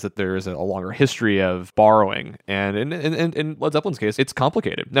recognize that there is a longer history of borrowing. And in Led Zeppelin's case, it's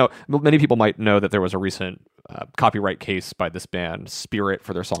complicated. Now, many people might know that there was a recent copyright case by this band, Spirit,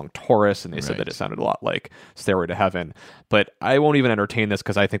 for their song Taurus, and they said that it sounded a lot like Stairway to Heaven. But I won't even entertain this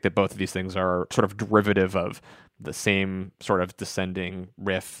because I think that both of these things are sort of derivative of the same sort of descending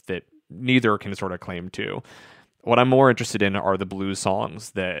riff that neither can sort of claim to. What I'm more interested in are the blues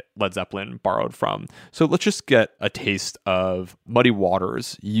songs that Led Zeppelin borrowed from. So let's just get a taste of Muddy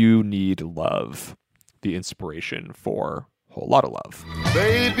Waters' You Need Love, the inspiration for Whole Lot of Love.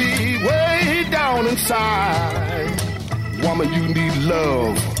 Baby, way down inside, woman, you need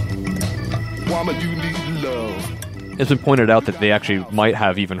love. Woman, you need love. It's been pointed out that they actually might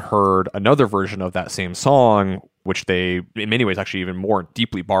have even heard another version of that same song, which they, in many ways, actually even more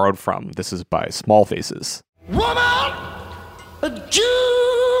deeply borrowed from. This is by Small Faces. Woman,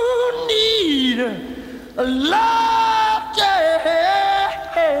 you need love, yeah.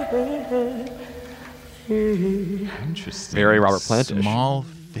 Interesting. Very Robert Plant-ish. Small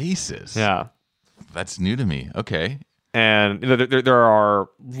Faces. Yeah. That's new to me. Okay. And there are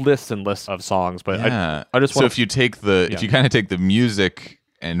lists and lists of songs, but Yeah. I just want so if you take if you kind of take the music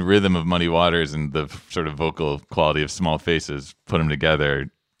and rhythm of Muddy Waters and the sort of vocal quality of Small Faces, put them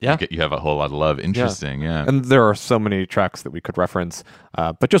together, you have a Whole Lot of Love. Interesting, yeah. And there are so many tracks that we could reference,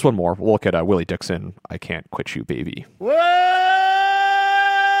 but just one more. We'll look at Willie Dixon, I Can't Quit You, Baby. Whoa,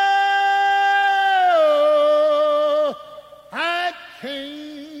 I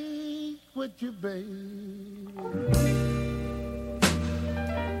can't quit you, baby.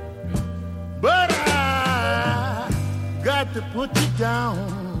 But I got to put you down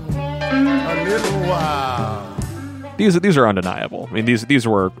a little while. These are undeniable. I mean, these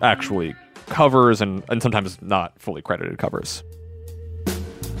were actually covers and sometimes not fully credited covers.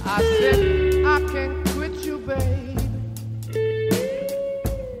 I said I can't quit you, babe.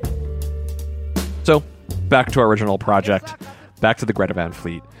 So, back to our original project, back to the Greta Van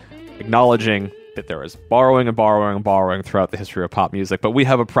Fleet, acknowledging that there is borrowing and borrowing and borrowing throughout the history of pop music, but we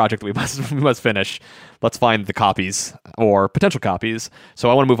have a project we must finish. Let's find the copies, or potential copies. So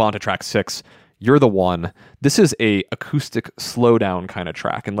I want to move on to track 6, You're the One. This is a acoustic slowdown kind of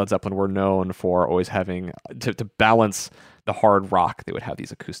track, and Led Zeppelin were known for always having, to balance the hard rock, they would have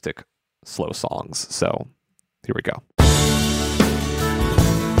these acoustic slow songs. So here we go.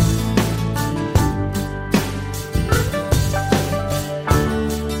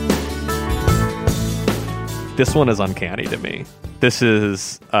 This one is uncanny to me. This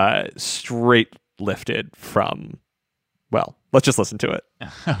is straight lifted from, well, let's just listen to it.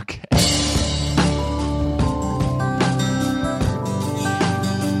 Okay.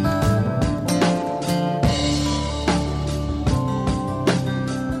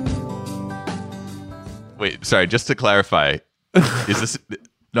 Wait, sorry, just to clarify, is this,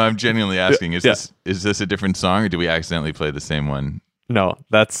 no, I'm genuinely asking, is this a different song, or do we accidentally play the same one? No,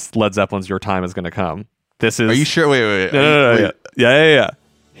 that's Led Zeppelin's Your Time Is Gonna Come. This is... Are you sure? Wait. No. Yeah.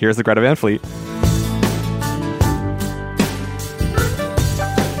 Here's the Greta Van Fleet.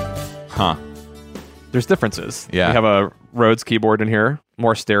 Huh. There's differences. Yeah. We have a Rhodes keyboard in here,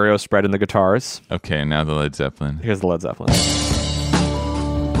 more stereo spread in the guitars. Okay, now the Led Zeppelin. Here's the Led Zeppelin.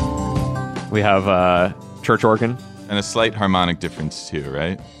 We have a church organ. And a slight harmonic difference too,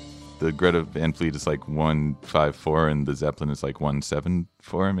 right? The Greta Van Fleet is like 154 and the Zeppelin is like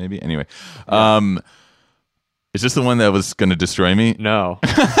 174 maybe. Anyway. Yeah. Is this the one that was going to destroy me? No.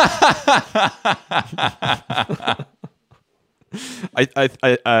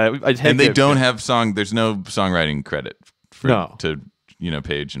 And they don't have there's no songwriting credit to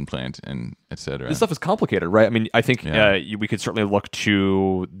Page and Plant and etc. This stuff is complicated, right? I mean, I think we could certainly look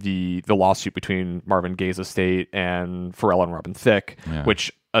to the lawsuit between Marvin Gaye's estate and Pharrell and Robin Thicke,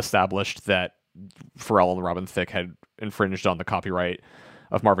 which established that Pharrell and Robin Thicke had infringed on the copyright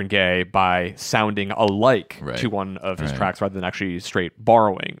of Marvin Gaye by sounding alike to one of his tracks rather than actually straight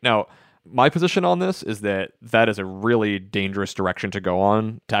borrowing. Now, my position on this is that is a really dangerous direction to go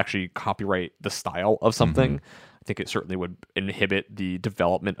on, to actually copyright the style of something. I think it certainly would inhibit the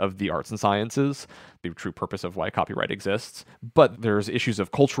development of the arts and sciences, the true purpose of why copyright exists. But there's issues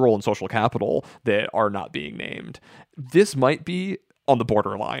of cultural and social capital that are not being named. This might be on the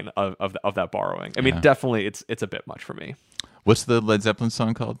borderline of that borrowing. I mean, definitely it's a bit much for me. What's the Led Zeppelin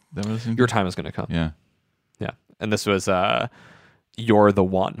song called? Your Time Is Gonna Come. Yeah. And this was You're the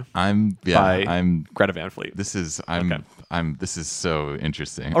One. I'm Greta Van Fleet. This is so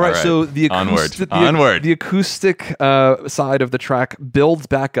interesting. All right, so the acoustic side of the track builds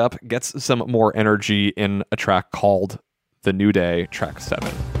back up, gets some more energy in a track called The New Day, track 7.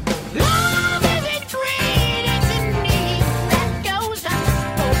 Love is a dream, it's a need that goes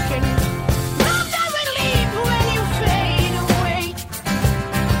unspoken. Love doesn't leave when you fade away.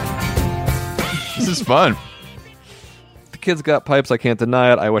 This is fun. The kid's got pipes, I can't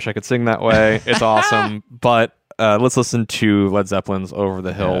deny it. I wish I could sing that way. It's awesome. But let's listen to Led Zeppelin's Over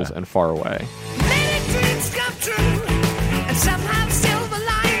the Hills and Far Away. Many dreams come true, and somehow silver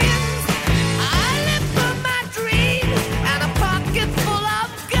linings. I live for my dream, and a pocket full of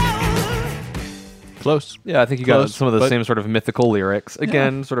gold. Close. Yeah, I think you got some of the same sort of mythical lyrics.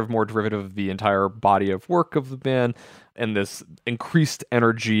 Again, sort of more derivative of the entire body of work of the band, and this increased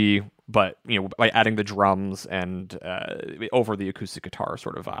energy, but by adding the drums and over the acoustic guitar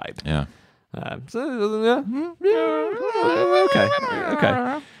sort of vibe. Yeah. Okay.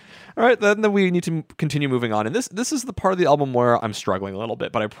 All right, then we need to continue moving on. And this is the part of the album where I'm struggling a little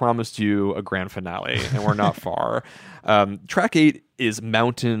bit, but I promised you a grand finale, and we're not far. Track 8 is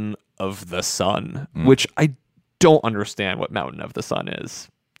Mountain of the Sun, which I don't understand what Mountain of the Sun is.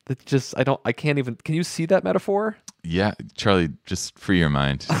 I can't even, can you see that metaphor? Yeah, Charlie, just free your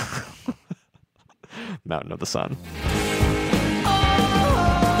mind. Mountain of the Sun.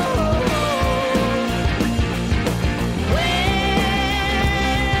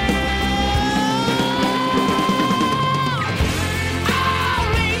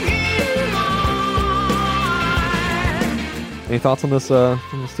 Any thoughts on this tune?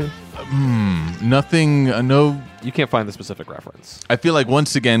 Nothing. No. You can't find the specific reference. I feel like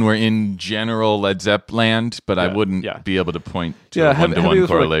once again we're in general Led Zepp land, but I wouldn't be able to point to a one-to-one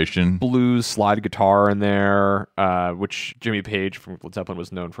correlation. Blues slide guitar in there, which Jimmy Page from Led Zeppelin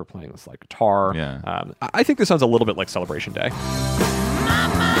was known for playing the slide guitar. Yeah. I think this sounds a little bit like Celebration Day.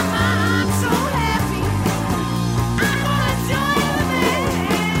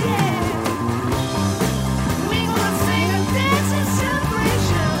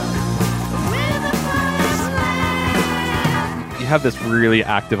 have this really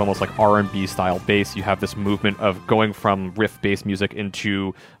active, almost like R&B style bass. You have this movement of going from riff-based music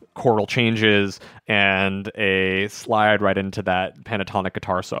into chordal changes and a slide right into that pentatonic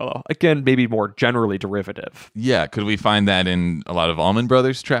guitar solo. Again, maybe more generally derivative. Yeah, could we find that in a lot of Allman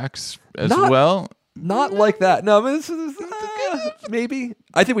Brothers tracks as well? Not like that. No, I mean, this is maybe.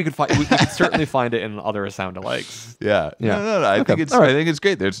 I think we could certainly find it in other sound-alikes. Yeah. No. I think it's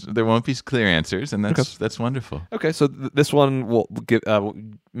great. There won't be clear answers, and that's wonderful. Okay, so this one will give.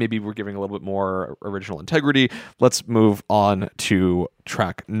 Maybe we're giving a little bit more original integrity. Let's move on to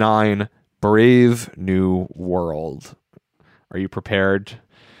track 9, "Brave New World." Are you prepared?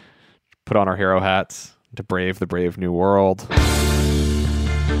 Put on our hero hats to brave the brave new world.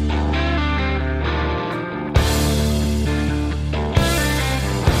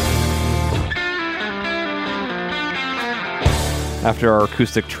 After our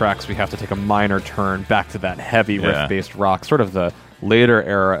acoustic tracks, we have to take a minor turn back to that heavy riff-based rock, sort of the later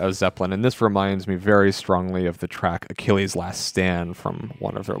era of Zeppelin. And this reminds me very strongly of the track Achilles' Last Stand from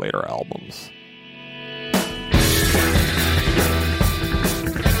one of their later albums.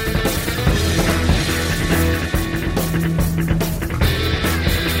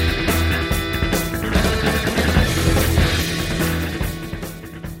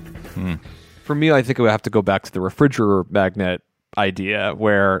 For me, I think I would have to go back to the refrigerator magnet idea,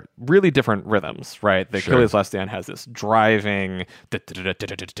 where really different rhythms, right? The Achilles' Last Stand has this driving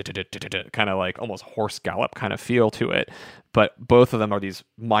kind of like almost horse gallop kind of feel to it, but both of them are these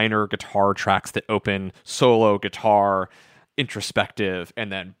minor guitar tracks that open solo guitar, introspective,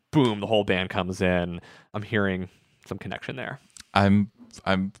 and then boom, the whole band comes in. I'm hearing some connection there. I'm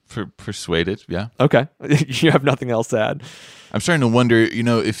persuaded. Yeah. Okay. You have nothing else to add? I'm starting to wonder,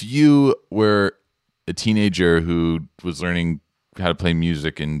 if you were a teenager who was learning how to play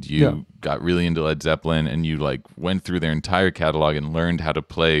music and you got really into Led Zeppelin and you like went through their entire catalog and learned how to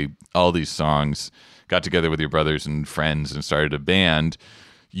play all these songs, got together with your brothers and friends and started a band,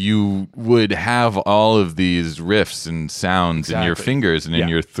 you would have all of these riffs and sounds in your fingers and in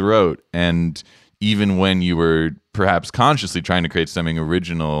your throat. And even when you were perhaps consciously trying to create something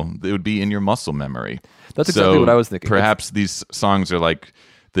original, it would be in your muscle memory. That's exactly what I was thinking. Perhaps these songs are like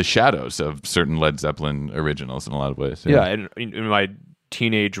the shadows of certain Led Zeppelin originals in a lot of ways. Yeah, and in my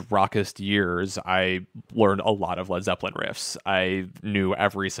teenage rockist years, I learned a lot of Led Zeppelin riffs. I knew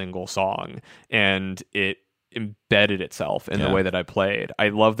every single song, and it embedded itself in the way that I played. I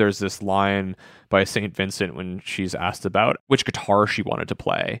love there's this line by St. Vincent when she's asked about which guitar she wanted to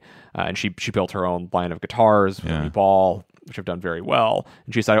play, and she built her own line of guitars from Ball, which have done very well.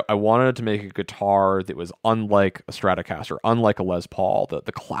 And she said, I wanted to make a guitar that was unlike a Stratocaster, unlike a Les Paul,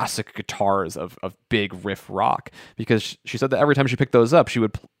 the classic guitars of big riff rock, because she said that every time she picked those up, she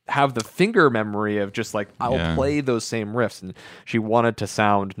would have the finger memory of just like, I'll play those same riffs. And she wanted to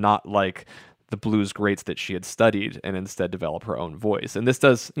sound not like the blues greats that she had studied and instead develop her own voice. And this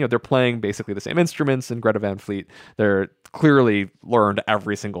does, they're playing basically the same instruments in Greta Van Fleet. They're clearly learned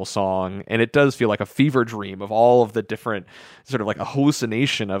every single song. And it does feel like a fever dream of all of the different, sort of like a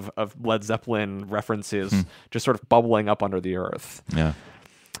hallucination of Led Zeppelin references just sort of bubbling up under the earth. Yeah.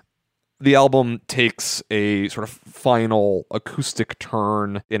 The album takes a sort of final acoustic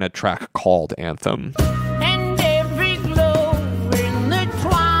turn in a track called Anthem. And every glow in the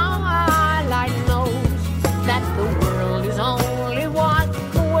twilight knows that the world is only what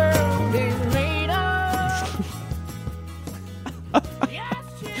the world is made of.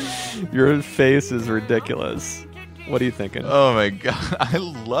 Your face is ridiculous. What are you thinking? Oh my God, I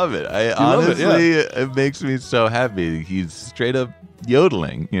love it. Honestly, it makes me so happy. He's straight up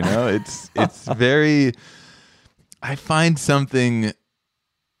yodeling, it's very, I find something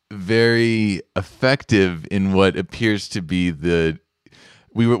very effective in what appears to be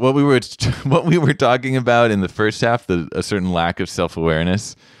what we were talking about in the first half, a certain lack of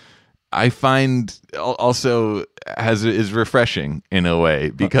self-awareness. I find also is refreshing in a way,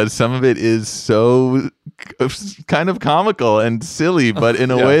 because some of it is so kind of comical and silly, but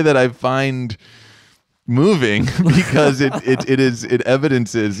in a way that I find moving, because it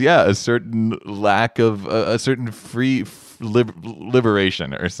evidences a certain lack of a certain free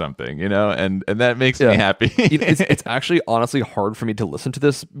liberation or something, and that makes me happy. It's actually honestly hard for me to listen to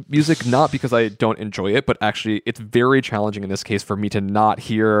this music, not because I don't enjoy it, but actually it's very challenging in this case for me to not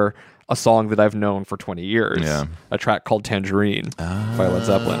hear a song that I've known for 20 years. A track called Tangerine by Led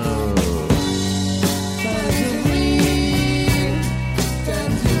Zeppelin.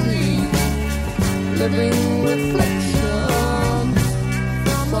 Living reflection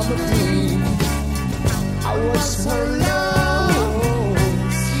from a dream. I was her love,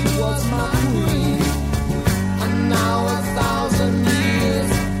 she was my queen, and now 1,000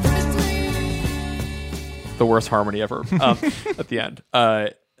 the worst harmony ever at the end.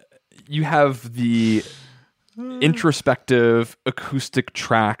 You have the introspective acoustic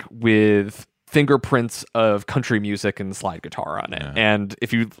track with fingerprints of country music and slide guitar on it. And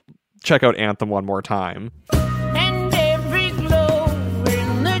if you check out Anthem one more time, And every glow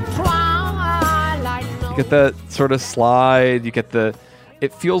in the twilight. you get that sort of slide, you get the,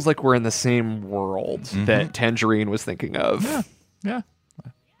 it feels like we're in the same world that Tangerine was thinking of. Yeah,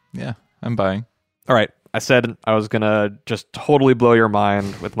 I'm buying. All right, I said I was going to just totally blow your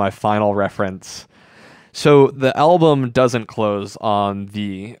mind with my final reference. So the album doesn't close on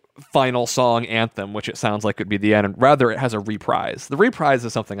the final song, Anthem, which it sounds like could be the end. And rather, it has a reprise. The reprise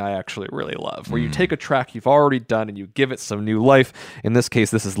is something I actually really love, where you take a track you've already done and you give it some new life. In this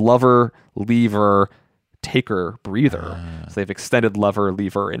case, this is Lover, Lever, Taker, Breather. So they've extended Lover,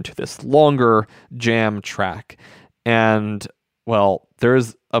 Lever into this longer jam track. And, well,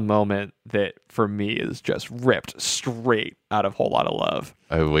 there's a moment that, for me, is just ripped straight out of Whole Lotta Love.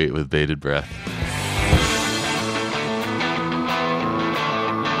 I wait with bated breath.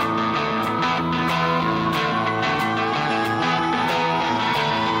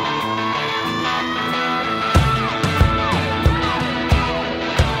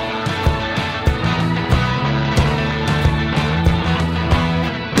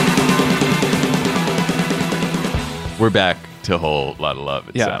 We're back to Whole Lotta Love,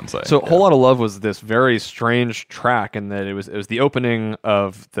 it sounds like. So Whole Lotta Love was this very strange track in that it was the opening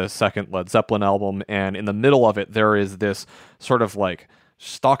of the second Led Zeppelin album, and in the middle of it there is this sort of like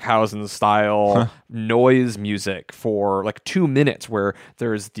Stockhausen style noise music for like 2 minutes where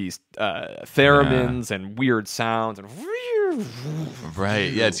there's these theremins and weird sounds and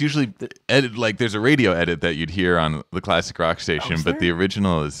Right. Yeah, it's usually like there's a radio edit that you'd hear on the classic rock station, but the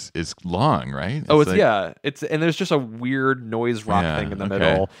original is long, right? It's and there's just a weird noise rock thing in the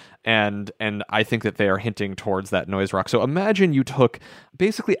middle, and I think that they are hinting towards that noise rock. So imagine you took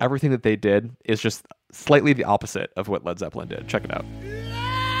basically everything that they did is just slightly the opposite of what Led Zeppelin did. Check it out.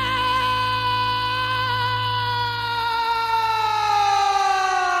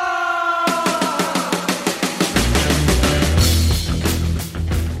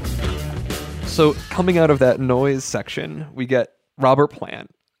 So coming out of that noise section, we get Robert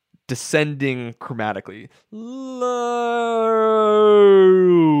Plant descending chromatically. Low,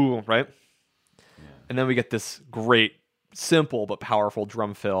 right? And then we get this great, simple but powerful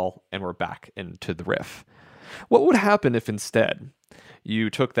drum fill, and we're back into the riff. What would happen if instead you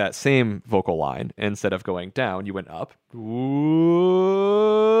took that same vocal line, and instead of going down, you went up? Ooh,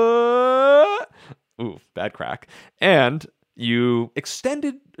 bad crack. And you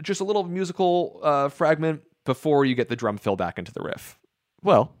extended just a little musical fragment before you get the drum fill back into the riff.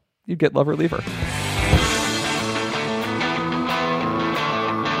 Well, you get Lover Lever.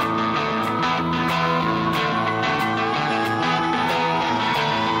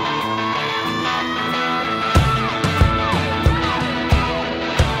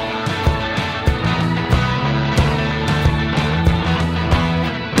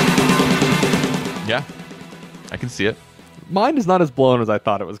 Yeah, I can see it. Mine is not as blown as I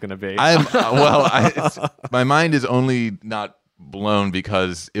thought it was going to be. My mind is only not blown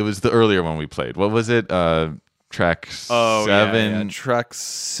because it was the earlier one we played. What was it? Track 7. Yeah. Track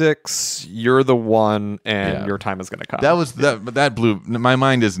 6. You're the one, and your time is going to come. That was that blew. My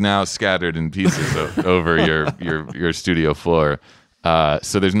mind is now scattered in pieces over your studio floor.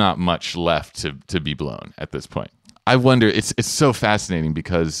 So there's not much left to be blown at this point. I wonder. It's so fascinating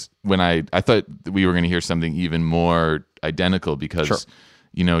because when I thought we were going to hear something even more identical because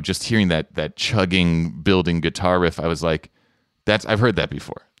just hearing that chugging building guitar riff, I was like, I've heard that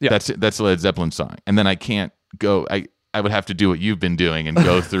before. Yeah. That's a Led Zeppelin song. And then I can't go. I would have to do what you've been doing and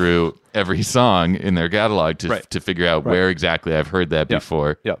go through every song in their catalog to figure out where exactly I've heard that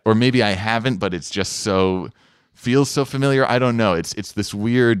before. Yeah. Or maybe I haven't, but it's just feels so familiar. I don't know. It's this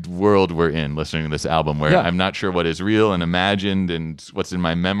weird world we're in listening to this album where I'm not sure what is real and imagined and what's in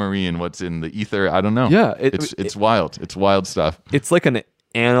my memory and what's in the ether. I don't know. Yeah. It's wild. It's wild stuff. It's like an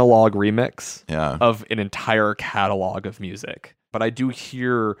analog remix Yeah. of an entire catalog of music. But I do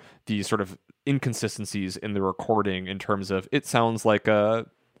hear these sort of inconsistencies in the recording in terms of it sounds like a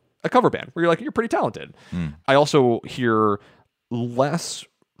cover band where you're pretty talented. I also hear less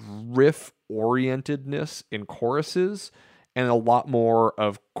riff orientedness in choruses and a lot more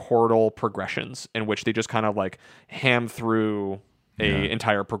of chordal progressions in which they just kind of like ham through a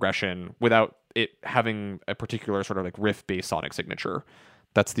entire progression without it having a particular sort of like riff based sonic signature.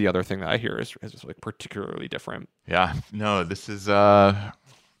 That's the other thing that I hear is like particularly different. Yeah. No, this is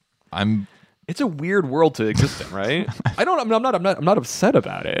It's a weird world to exist in, right? I'm not upset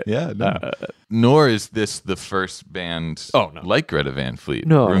about it. Yeah. No. Nor is this the first band like Greta Van Fleet.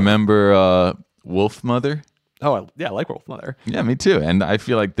 No. Remember Wolf Mother? Oh, I like Wolf Mother. Yeah, me too. And I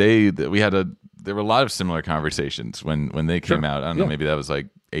feel like there were a lot of similar conversations when they came out. I don't know, maybe that was like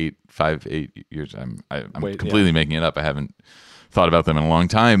 8 years. I'm completely making it up. I haven't thought about them in a long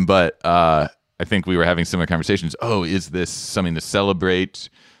time, but I think we were having similar conversations. Oh, is this something to celebrate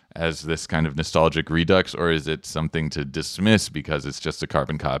as this kind of nostalgic redux, or is it something to dismiss because it's just a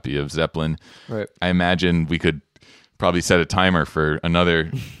carbon copy of Zeppelin? Right. I imagine we could probably set a timer for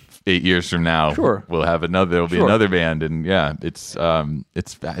another 8 years from now. Sure. We'll have there'll be another band, and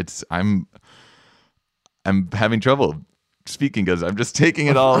I'm having trouble speaking because I'm just taking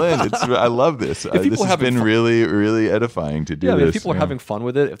it all in. I love this. This has been really, really edifying to do this. If people are having fun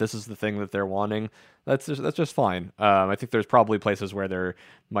with it, if this is the thing that they're wanting, that's just fine. I think there's probably places where there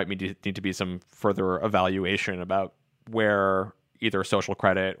might need to be some further evaluation about where either social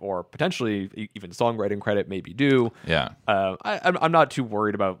credit or potentially even songwriting credit may be due. Yeah. I'm not too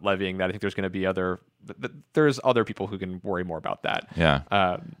worried about levying that. I think there's going to be there's other people who can worry more about that.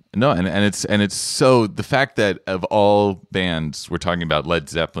 Yeah. No, and it's so, the fact that of all bands we're talking about Led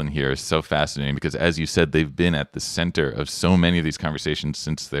Zeppelin here is so fascinating because, as you said, they've been at the center of so many of these conversations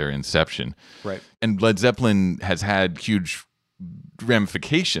since their inception. Right. And Led Zeppelin has had huge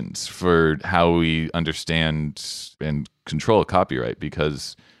ramifications for how we understand and control copyright,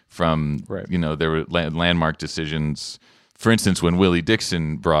 because from there were landmark decisions. For instance, when Willie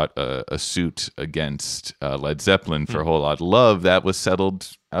Dixon brought a suit against Led Zeppelin for A Whole Lot of Love, that was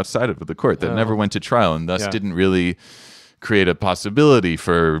settled outside of the court. That never went to trial, and thus didn't really create a possibility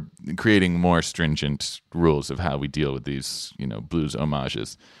for creating more stringent rules of how we deal with these, blues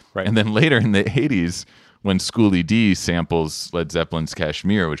homages. Right. And then later in the 80s, when Schoolie D samples Led Zeppelin's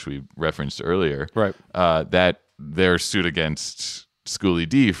Kashmir, which we referenced earlier, right, that their suit against Schoolie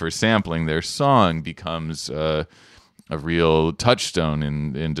D for sampling their song becomes a real touchstone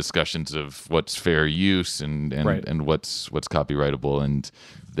in discussions of what's fair use and what's copyrightable. And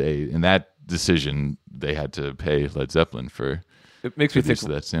in that decision, they had to pay Led Zeppelin for It makes me think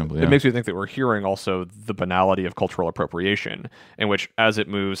that sample. It makes me think that we're hearing also the banality of cultural appropriation, in which, as it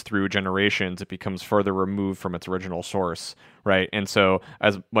moves through generations, it becomes further removed from its original source, right? And so,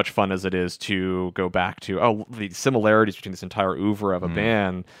 as much fun as it is to go back to the similarities between this entire oeuvre of a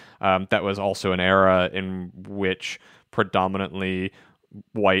band, that was also an era in which predominantly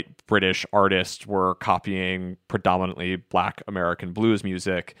white British artists were copying predominantly Black American blues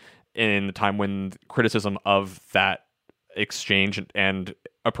music in a time when criticism of that exchange and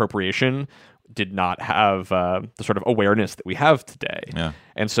appropriation did not have the sort of awareness that we have today. Yeah.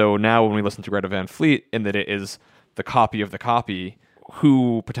 And so now when we listen to Greta Van Fleet, in that it is the copy of the copy,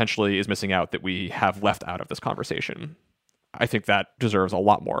 who potentially is missing out that we have left out of this conversation? I think that deserves a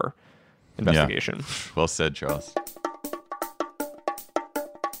lot more investigation. Yeah. Well said, Charles.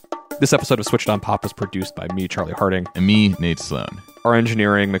 This episode of Switched on Pop was produced by me, Charlie Harding. And me, Nate Sloan. Our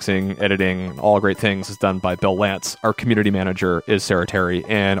engineering, mixing, editing, all great things is done by Bill Lance. Our community manager is Sarah Terry,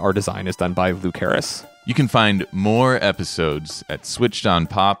 and our design is done by Luke Harris. You can find more episodes at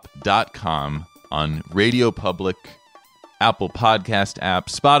switchedonpop.com, on Radio Public, Apple Podcast app,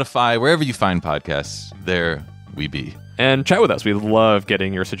 Spotify, wherever you find podcasts, there we be. And chat with us. We love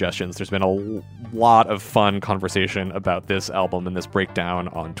getting your suggestions. There's been a lot of fun conversation about this album and this breakdown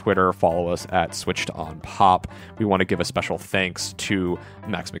on Twitter. Follow us at Switched on Pop. We want to give a special thanks to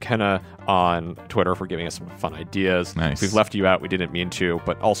Max McKenna on Twitter for giving us some fun ideas. Nice. If we've left you out, we didn't mean to,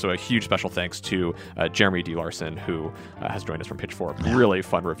 but also a huge special thanks to Jeremy D. Larson, who has joined us from Pitchfork. Really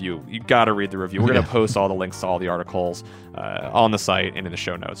fun review. You got to read the review. We're going to post all the links to all the articles on the site and in the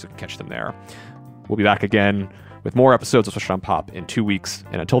show notes. You can catch them there. We'll be back again with more episodes of Switched on Pop in 2 weeks.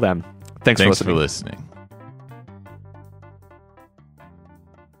 And until then, thanks for listening.